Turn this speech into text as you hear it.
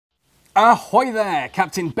Ahoy there,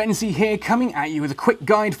 Captain Benzie here, coming at you with a quick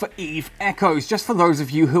guide for EVE Echoes, just for those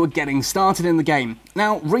of you who are getting started in the game.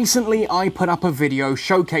 Now, recently I put up a video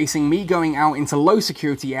showcasing me going out into low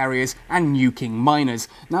security areas and nuking miners.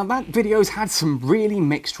 Now that video's had some really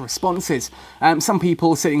mixed responses. Some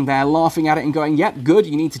people sitting there laughing at it and going, yep, good,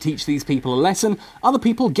 you need to teach these people a lesson. Other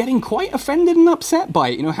people getting quite offended and upset by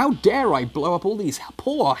it. You know, how dare I blow up all these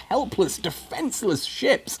poor, helpless, defenseless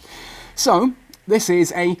ships? So, this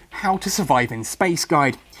is a how to survive in space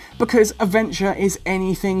guide, because Adventure is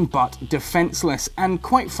anything but defenseless, and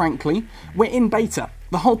quite frankly, we're in beta.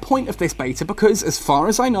 The whole point of this beta, because as far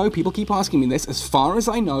as I know, people keep asking me this, as far as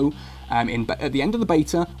I know, at the end of the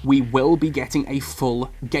beta, we will be getting a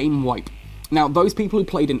full game wipe. Now, those people who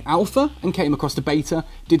played in Alpha and came across the beta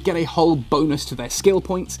did get a whole bonus to their skill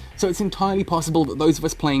points, so it's entirely possible that those of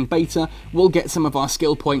us playing beta will get some of our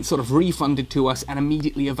skill points sort of refunded to us and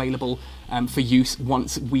immediately available for use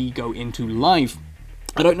once we go into live.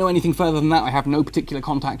 I don't know anything further than that. I have no particular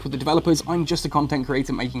contact with the developers. I'm just a content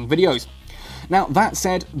creator making videos. Now, that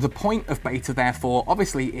said, the point of beta, therefore,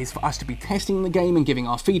 obviously is for us to be testing the game and giving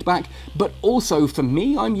our feedback, but also, for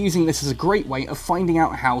me, I'm using this as a great way of finding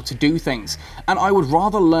out how to do things. And I would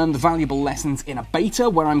rather learn the valuable lessons in a beta,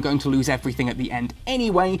 where I'm going to lose everything at the end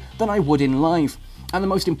anyway, than I would in live. And the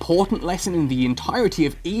most important lesson in the entirety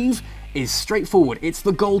of EVE is straightforward. It's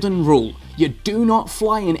the golden rule. You do not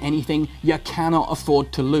fly in anything you cannot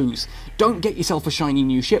afford to lose. Don't get yourself a shiny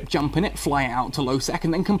new ship, jump in it, fly it out to low sec,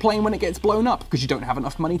 and then complain when it gets blown up because you don't have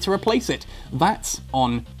enough money to replace it. That's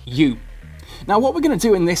on you. Now, what we're going to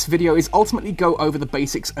do in this video is ultimately go over the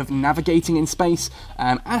basics of navigating in space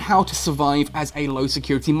and how to survive as a low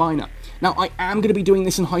security miner. Now, I am going to be doing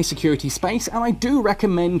this in high security space, and I do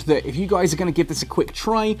recommend that if you guys are going to give this a quick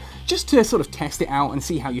try, just to sort of test it out and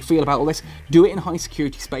see how you feel about all this, do it in high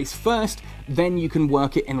security space first, then you can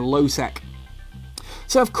work it in low sec.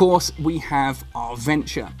 So, of course, we have our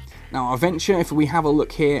Venture. Now, our Venture, if we have a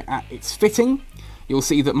look here at its fitting, you'll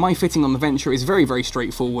see that my fitting on the Venture is very, very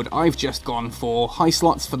straightforward. I've just gone for high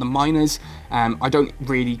slots for the miners. I don't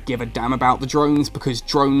really give a damn about the drones, because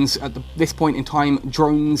drones, at this point in time,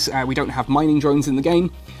 drones, we don't have mining drones in the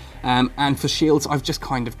game. And for shields, I've just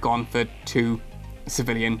kind of gone for 2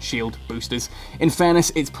 civilian shield boosters. In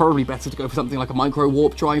fairness, it's probably better to go for something like a micro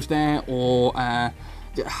warp drive there, or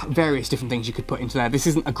various different things you could put into there. This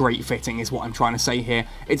isn't a great fitting, is what I'm trying to say here.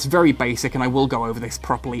 It's very basic, and I will go over this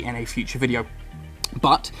properly in a future video.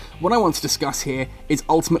 But what I want to discuss here is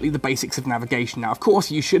ultimately the basics of navigation. Now, of course,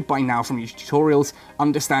 you should by now from your tutorials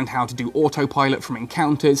understand how to do autopilot from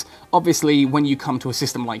encounters. Obviously, when you come to a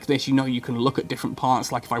system like this, you know you can look at different parts.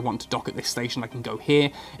 Like if I want to dock at this station, I can go here.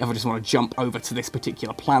 If I just want to jump over to this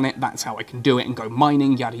particular planet, that's how I can do it and go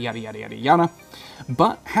mining, yada, yada, yada, yada, yada.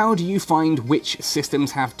 But how do you find which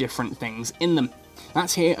systems have different things in them?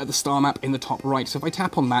 That's here at the star map in the top right. So if I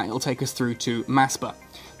tap on that, it'll take us through to Maspa.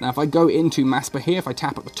 Now, if I go into Maspa here, if I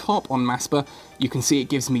tap at the top on Maspa, you can see it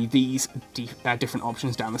gives me these different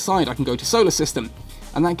options down the side. I can go to Solar System,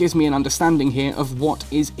 and that gives me an understanding here of what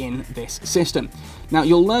is in this system. Now,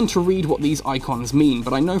 you'll learn to read what these icons mean,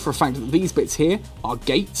 but I know for a fact that these bits here are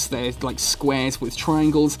gates. They're like squares with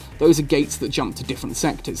triangles. Those are gates that jump to different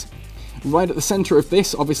sectors. Right at the centre of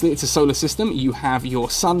this, obviously it's a solar system, you have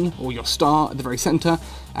your sun, or your star, at the very centre,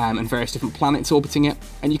 and various different planets orbiting it,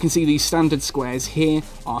 and you can see these standard squares here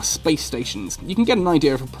are space stations. You can get an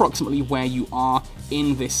idea of approximately where you are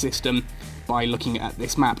in this system by looking at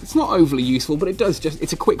this map. It's not overly useful, but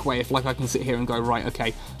it's a quick way if like I can sit here and go, right,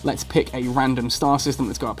 okay, let's pick a random star system,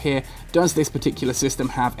 let's go up here. Does this particular system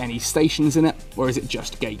have any stations in it, or is it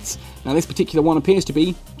just gates? Now, this particular one appears to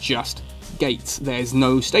be just gates. There's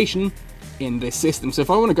no station in this system. So if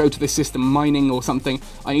I want to go to this system mining or something,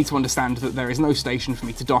 I need to understand that there is no station for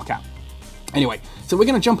me to dock at. Anyway, so we're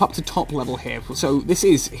going to jump up to top level here. So this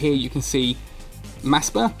is, here you can see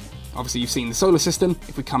Maspa. Obviously you've seen the solar system.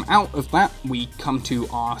 If we come out of that, we come to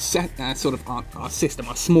our our system,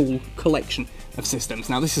 our small collection of systems.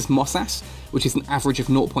 Now this is Mossas, which is an average of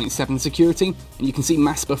 0.7 security, and you can see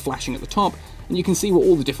Maspa flashing at the top, and you can see what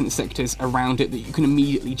all the different sectors around it that you can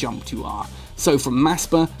immediately jump to are. So from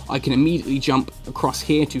Maspa, I can immediately jump across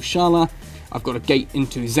here to Shala. I've got a gate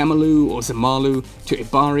into Zemalu or Zemalu, to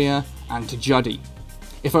Ibaria, and to Judi.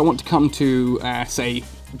 If I want to come to, say,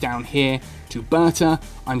 down here to Berta,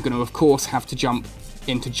 I'm going to, of course, have to jump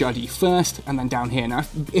into Judi first, and then down here. Now,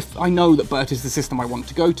 if I know that Berta is the system I want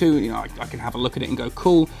to go to, you know, I can have a look at it and go,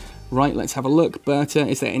 cool, right, let's have a look. Berta,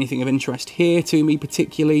 is there anything of interest here to me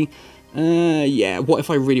particularly? Yeah, what if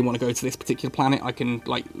I really want to go to this particular planet? I can,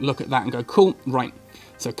 like, look at that and go, cool, right.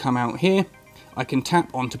 So come out here, I can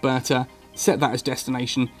tap onto Berta, set that as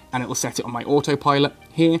destination, and it will set it on my autopilot.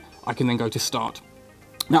 Here, I can then go to start.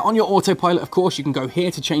 Now on your autopilot, of course, you can go here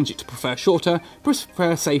to change it to prefer shorter,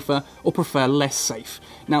 prefer safer, or prefer less safe.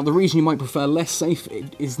 Now the reason you might prefer less safe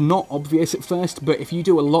is not obvious at first, but if you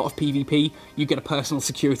do a lot of PvP, you get a personal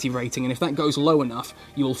security rating, and if that goes low enough,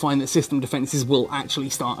 you will find that system defenses will actually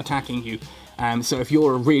start attacking you. So if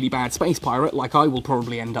you're a really bad space pirate, like I will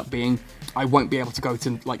probably end up being, I won't be able to go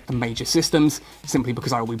to like the major systems, simply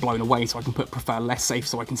because I will be blown away, so I can put prefer less safe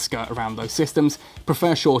so I can skirt around those systems.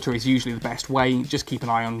 Prefer shorter is usually the best way, just keep an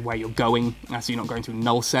eye on where you're going, so you're not going through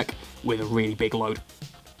nullsec with a really big load.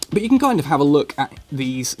 But you can kind of have a look at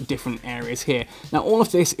these different areas here. Now all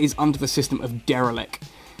of this is under the system of derelict.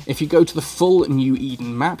 If you go to the full New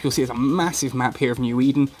Eden map, you'll see there's a massive map here of New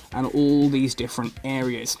Eden and all these different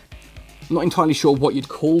areas. I'm not entirely sure what you'd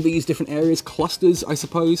call these different areas, clusters, I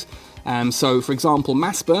suppose. So, for example,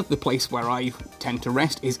 Masper, the place where I tend to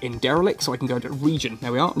rest, is in derelict, so I can go to region.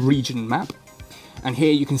 There we are, region map. And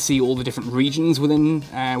here you can see all the different regions within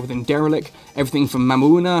derelict. Everything from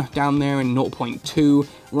Mamuna down there in 0.2,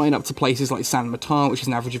 right up to places like San Matar, which is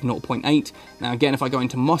an average of 0.8. Now again, if I go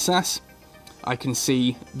into Mossas, I can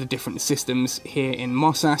see the different systems here in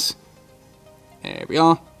Mossas. There we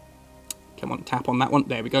are. Come on, tap on that one.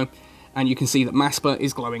 There we go. And you can see that Masper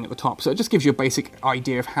is glowing at the top. So it just gives you a basic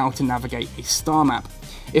idea of how to navigate a star map.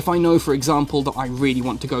 If I know, for example, that I really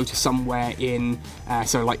want to go to somewhere in,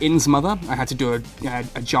 so like Innsmother, I had to do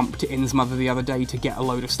a jump to Innsmother the other day to get a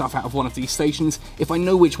load of stuff out of one of these stations. If I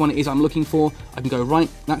know which one it is I'm looking for, I can go, right,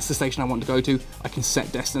 that's the station I want to go to. I can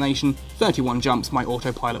set destination, 31 jumps, my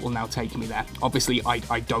autopilot will now take me there. Obviously,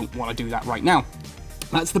 I don't want to do that right now.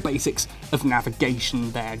 That's the basics of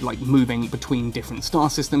navigation there, like moving between different star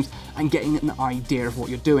systems and getting an idea of what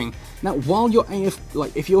you're doing. Now, while you're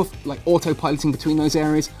if you're autopiloting between those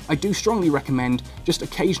areas, I do strongly recommend just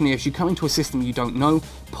occasionally, as you come into a system you don't know,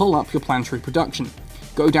 pull up your planetary production.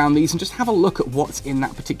 Go down these and just have a look at what's in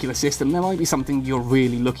that particular system. There might be something you're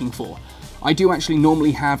really looking for. I do actually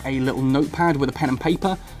normally have a little notepad with a pen and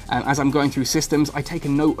paper. As I'm going through systems, I take a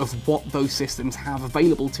note of what those systems have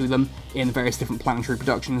available to them in various different planetary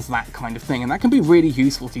productions, that kind of thing. And that can be really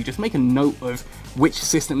useful to you. Just make a note of which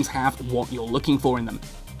systems have what you're looking for in them.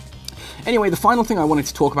 Anyway, the final thing I wanted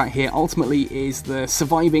to talk about here ultimately is the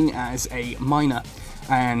surviving as a miner.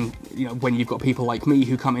 And, you know, when you've got people like me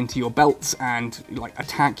who come into your belts and, like,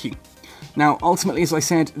 attack you. Now, ultimately, as I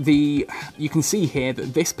said, you can see here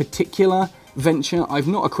that this particular venture, I've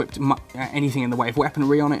not equipped anything in the way of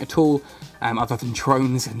weaponry on it at all, other than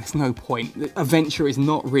drones, and there's no point. A venture is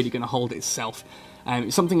not really going to hold itself.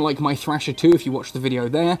 Something like my Thrasher 2, if you watch the video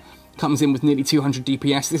there, comes in with nearly 200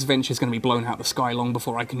 DPS. This venture is going to be blown out the sky long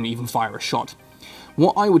before I can even fire a shot.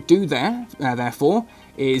 What I would do there, therefore,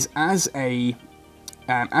 is as a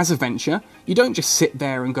venture, you don't just sit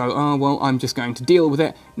there and go, oh, well, I'm just going to deal with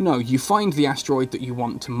it. No, you find the asteroid that you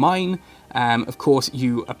want to mine. Of course,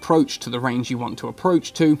 you approach to the range you want to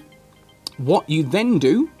approach to. What you then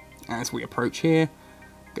do, as we approach here,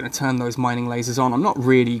 I'm going to turn those mining lasers on. I'm not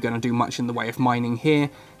really going to do much in the way of mining here,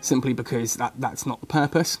 simply because that's not the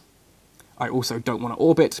purpose. I also don't want to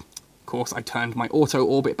orbit. Of course, I turned my auto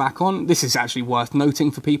orbit back on. This is actually worth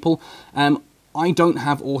noting for people. I don't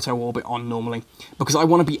have auto orbit on normally because I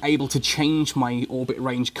want to be able to change my orbit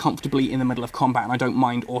range comfortably in the middle of combat, and I don't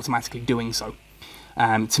mind automatically doing so.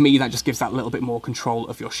 To me, that just gives that little bit more control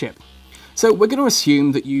of your ship. So we're going to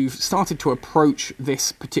assume that you've started to approach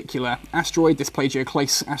this particular asteroid, this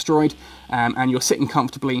Plagioclase asteroid, and you're sitting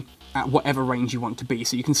comfortably at whatever range you want to be.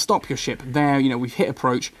 So you can stop your ship there. You know, we've hit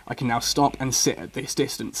approach. I can now stop and sit at this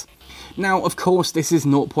distance. Now, of course, this is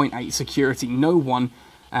 0.8 security. No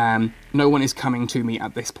one is coming to me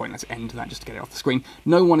at this point. Let's end that just to get it off the screen.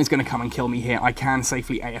 No one is going to come and kill me here. I can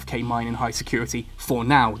safely AFK mine in high security for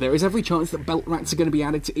now. There is every chance that belt rats are going to be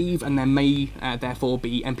added to EVE, and there may therefore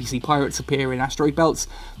be NPC pirates appear in asteroid belts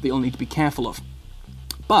that you'll need to be careful of.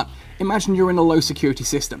 But imagine you're in a low security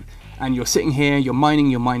system and you're sitting here, you're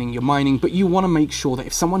mining, but you want to make sure that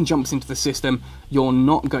if someone jumps into the system, you're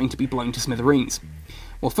not going to be blown to smithereens.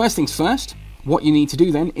 Well, first things first, what you need to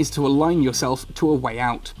do then is to align yourself to a way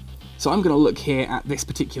out. So I'm going to look here at this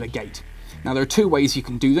particular gate. Now there are two ways you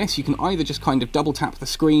can do this. You can either just kind of double tap the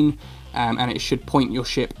screen and it should point your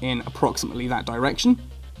ship in approximately that direction.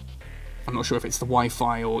 I'm not sure if it's the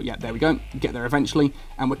Wi-Fi or, yeah, there we go, get there eventually.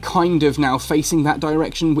 And we're kind of now facing that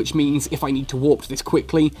direction, which means if I need to warp this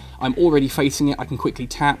quickly, I'm already facing it, I can quickly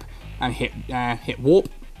tap and hit warp.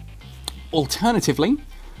 Alternatively,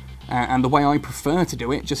 and the way I prefer to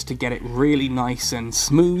do it, just to get it really nice and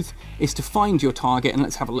smooth, is to find your target, and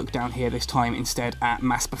let's have a look down here this time instead at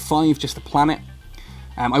Masper 5, just the planet.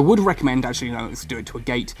 I would recommend, actually, no, let's do it to a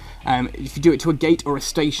gate. If you do it to a gate or a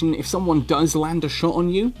station, if someone does land a shot on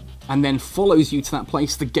you and then follows you to that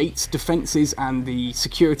place, the gate's defences and the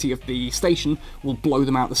security of the station will blow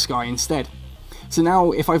them out the sky instead. So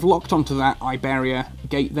now, if I've locked onto that Iberia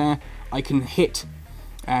gate there, I can hit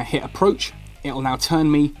approach. It'll now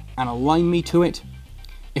turn me and align me to it.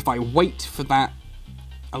 If I wait for that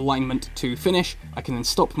alignment to finish, I can then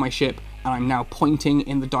stop my ship, and I'm now pointing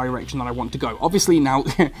in the direction that I want to go. Obviously now,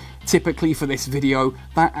 typically for this video,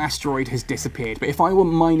 that asteroid has disappeared, but if I were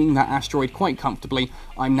mining that asteroid quite comfortably,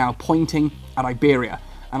 I'm now pointing at Iberia,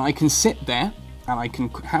 and I can sit there, and I can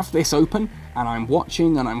have this open, and I'm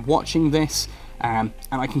watching this, and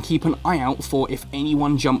I can keep an eye out for if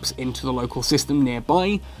anyone jumps into the local system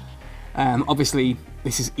nearby. Obviously,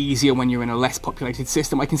 this is easier when you're in a less populated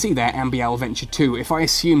system. I can see there, MBL Venture 2. If I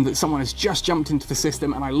assume that someone has just jumped into the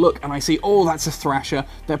system and I look and I see, oh, that's a Thrasher,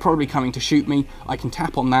 they're probably coming to shoot me, I can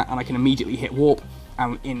tap on that and I can immediately hit warp.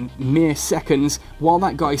 And in mere seconds, while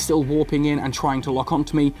that guy's still warping in and trying to lock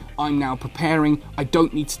onto me, I'm now preparing. I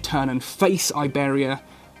don't need to turn and face Iberia,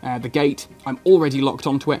 the gate. I'm already locked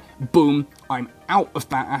onto it. Boom, I'm out of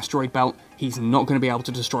that asteroid belt. He's not going to be able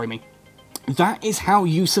to destroy me. That is how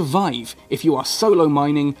you survive if you are solo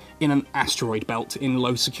mining in an asteroid belt in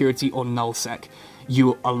low security or nullsec.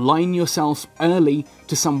 You align yourself early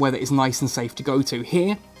to somewhere that is nice and safe to go to.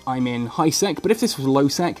 Here, I'm in high sec, but if this was low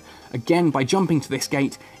sec, again, by jumping to this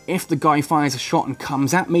gate, if the guy fires a shot and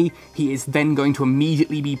comes at me, he is then going to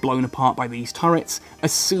immediately be blown apart by these turrets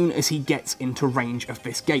as soon as he gets into range of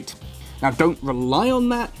this gate. Now, don't rely on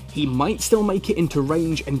that. He might still make it into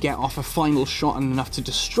range and get off a final shot and enough to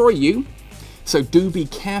destroy you. So do be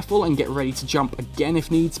careful and get ready to jump again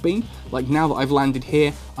if needs be. Like now that I've landed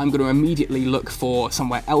here, I'm going to immediately look for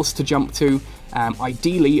somewhere else to jump to.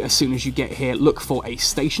 Ideally, as soon as you get here, look for a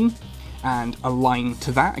station and align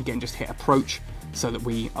to that. Again, just hit approach so that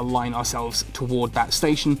we align ourselves toward that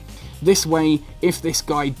station. This way, if this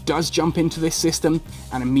guy does jump into this system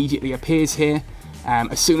and immediately appears here,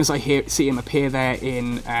 as soon as I see him appear there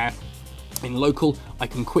in local, I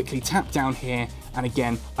can quickly tap down here, and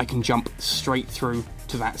again, I can jump straight through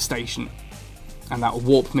to that station. And that will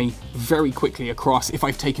warp me very quickly across. If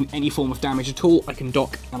I've taken any form of damage at all, I can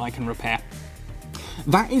dock and I can repair.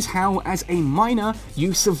 That is how, as a miner,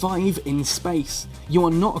 you survive in space. You are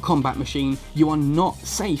not a combat machine, you are not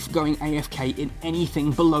safe going AFK in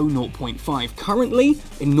anything below 0.5. Currently,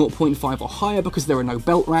 in 0.5 or higher, because there are no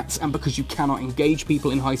belt rats, and because you cannot engage people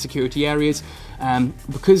in high security areas,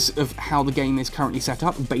 because of how the game is currently set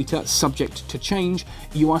up, beta, subject to change,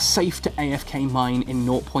 you are safe to AFK mine in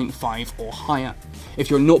 0.5 or higher. If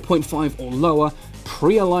you're 0.5 or lower,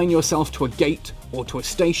 pre-align yourself to a gate or to a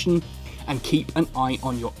station, and keep an eye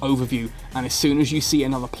on your overview. And as soon as you see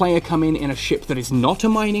another player come in a ship that is not a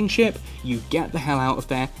mining ship, you get the hell out of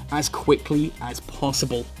there as quickly as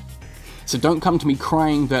possible. So don't come to me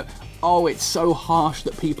crying that, oh, it's so harsh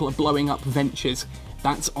that people are blowing up ventures.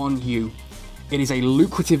 That's on you. It is a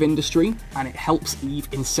lucrative industry, and it helps EVE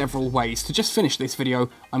in several ways. To just finish this video,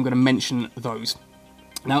 I'm going to mention those.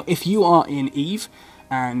 Now, if you are in EVE,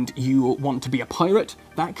 and you want to be a pirate,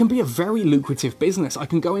 that can be a very lucrative business. I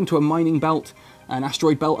can go into a mining belt, an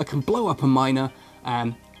asteroid belt, I can blow up a miner,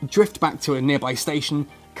 drift back to a nearby station,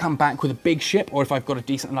 come back with a big ship, or if I've got a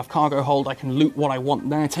decent enough cargo hold, I can loot what I want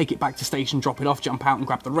there, take it back to station, drop it off, jump out and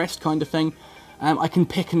grab the rest kind of thing. I can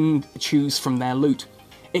pick and choose from their loot.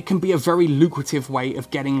 It can be a very lucrative way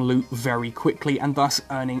of getting loot very quickly and thus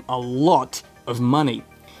earning a lot of money.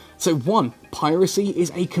 So 1, piracy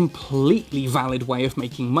is a completely valid way of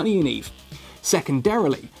making money in EVE.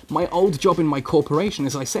 Secondarily, my old job in my corporation,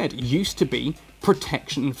 as I said, used to be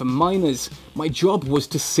protection for miners. My job was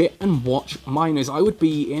to sit and watch miners. I would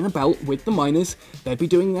be in a belt with the miners, they'd be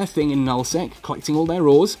doing their thing in nullsec, collecting all their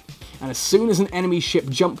ores, and as soon as an enemy ship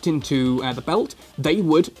jumped into the belt, they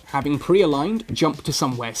would, having pre-aligned, jump to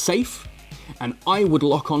somewhere safe, and I would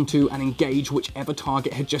lock onto and engage whichever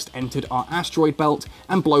target had just entered our asteroid belt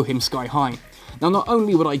and blow him sky high. Now, not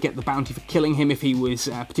only would I get the bounty for killing him if he was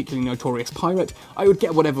a particularly notorious pirate, I would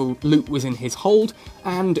get whatever loot was in his hold,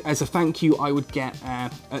 and as a thank you, I would get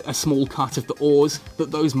a small cut of the ores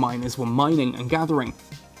that those miners were mining and gathering.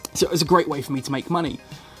 So it was a great way for me to make money.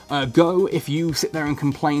 Go, if you sit there and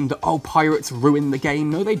complain that, oh, pirates ruin the game,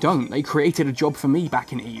 no they don't, they created a job for me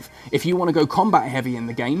back in EVE. If you want to go combat heavy in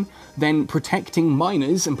the game, then protecting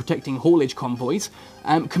miners and protecting haulage convoys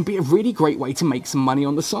can be a really great way to make some money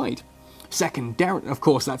on the side. Secondarily, of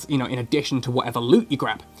course, that's, in addition to whatever loot you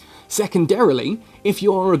grab. Secondarily, if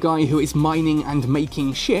you're a guy who is mining and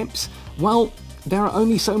making ships, well, there are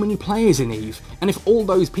only so many players in EVE, and if all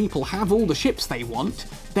those people have all the ships they want,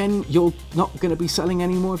 then you're not going to be selling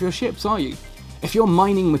any more of your ships, are you? If you're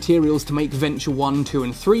mining materials to make Venture 1, 2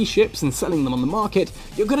 and 3 ships and selling them on the market,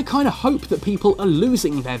 you're going to kind of hope that people are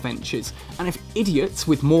losing their ventures, and if idiots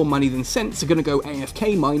with more money than sense are going to go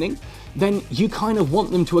AFK mining, then you kind of want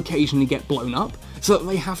them to occasionally get blown up, so that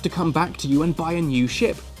they have to come back to you and buy a new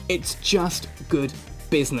ship. It's just good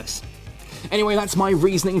business. Anyway, that's my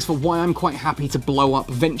reasonings for why I'm quite happy to blow up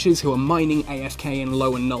ventures who are mining AFK in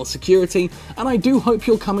low and null security, and I do hope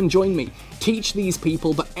you'll come and join me. Teach these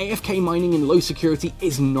people that AFK mining in low security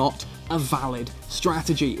is not a valid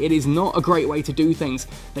strategy. It is not a great way to do things.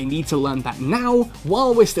 They need to learn that now,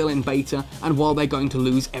 while we're still in beta, and while they're going to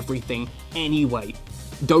lose everything anyway.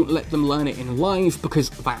 Don't let them learn it in live, because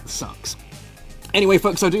that sucks. Anyway,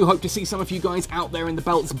 folks, I do hope to see some of you guys out there in the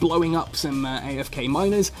belts blowing up some AFK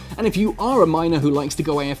miners, and if you are a miner who likes to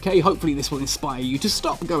go AFK, hopefully this will inspire you to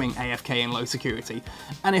stop going AFK in low security.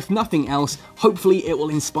 And if nothing else, hopefully it will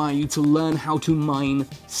inspire you to learn how to mine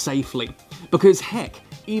safely. Because heck,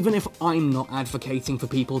 even if I'm not advocating for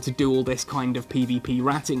people to do all this kind of PvP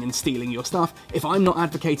ratting and stealing your stuff, if I'm not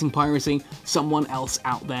advocating piracy, someone else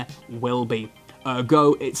out there will be.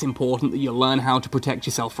 Ergo, it's important that you learn how to protect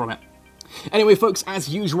yourself from it. Anyway, folks, as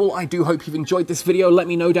usual, I do hope you've enjoyed this video. Let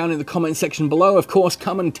me know down in the comment section below. Of course,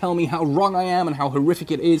 come and tell me how wrong I am and how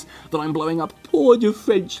horrific it is that I'm blowing up poor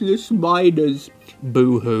defenseless miners.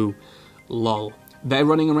 Boo-hoo. Lol. They're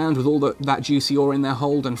running around with all that juicy ore in their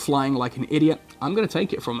hold and flying like an idiot. I'm going to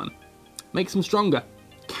take it from them. Makes them stronger.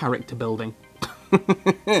 Character building.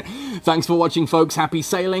 Thanks for watching, folks. Happy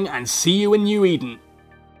sailing, and see you in New Eden.